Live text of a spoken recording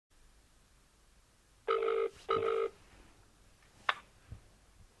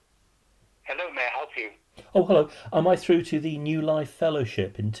you? Oh, hello. Am I through to the New Life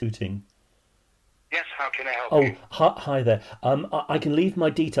Fellowship in Tooting? Yes, how can I help Oh, you? hi there. I can leave my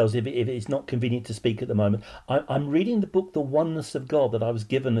details if it's not convenient to speak at the moment. I'm reading the book The Oneness of God that I was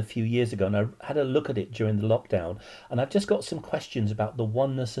given a few years ago, and I had a look at it during the lockdown, and I've just got some questions about the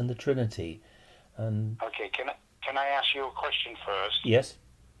oneness and the Trinity. And Okay, can I ask you a question first? yes,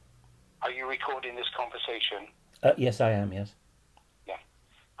 Are you recording this conversation? yes, I am. Yes. Yeah.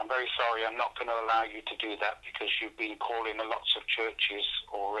 I'm very sorry, I'm not going to allow you to do that because you've been calling a lots of churches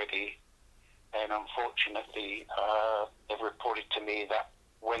already, and unfortunately, they've reported to me that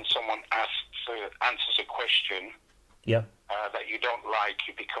when someone answers a question Yeah. that you don't like,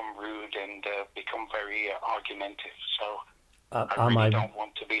 you become rude and become very argumentative. So I Am really I don't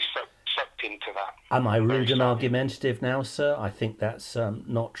want to be sucked into that. am I I'm very rude and sorry. argumentative now, sir? I think that's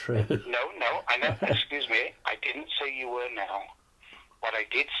not true. No, excuse me, I didn't say you were now. What I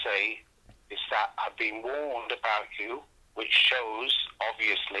did say is that I've been warned about you, which shows,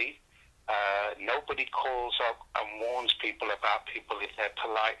 obviously, nobody calls up and warns people about people if they're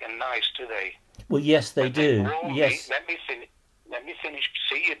polite and nice, do they? Well, yes, they But then do. warn me, Yes. let me finish.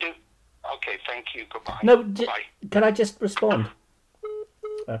 See, you do. Okay, thank you, goodbye. No, Bye. can I just respond?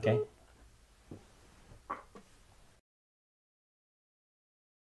 Okay.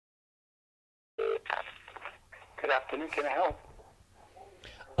 Good afternoon, can I help?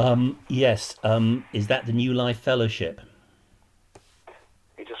 Yes. Is that the New Life Fellowship?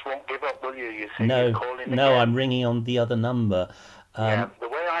 You just won't give up, will you? You say you're No, calling no, again. I'm ringing on the other number. Yeah, the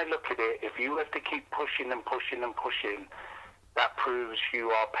way I look at it, if you have to keep pushing and pushing and pushing, that proves you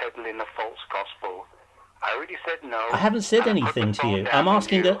are peddling a false gospel. I already said no, I haven't said and I put the anything to phone you. down on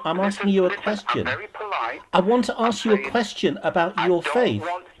you. I'm asking Listen, you a listen, I'm question. very polite. I want to I'm ask you a saying question about I your don't faith.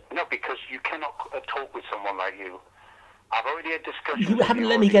 want... No, because you cannot talk with someone like you. I've already had discussions You with haven't you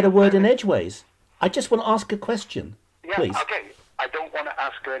let me over get a your word in premise. edgeways. I just want to ask a question, Yeah, please. okay. I don't want to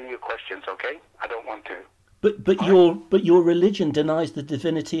ask her any of your questions, okay? I don't want to. But All right? your religion denies the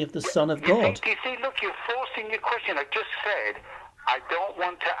divinity of the Son of God. You see, look, you're forcing your question. I just said I don't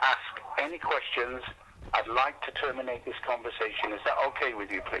want to ask any questions. I'd like to terminate this conversation. Is that okay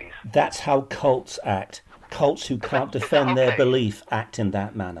with you, please? That's how cults act. Cults who can't Is that defend their okay? belief act in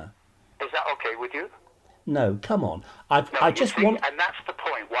that manner. Is that okay with you? No, come on. No, I you just see, want. and that's the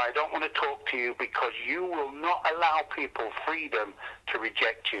point why I don't want to talk to you, because you will not allow people freedom to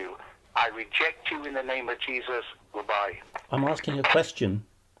reject you. I reject you in the name of Jesus. Goodbye. I'm asking a question.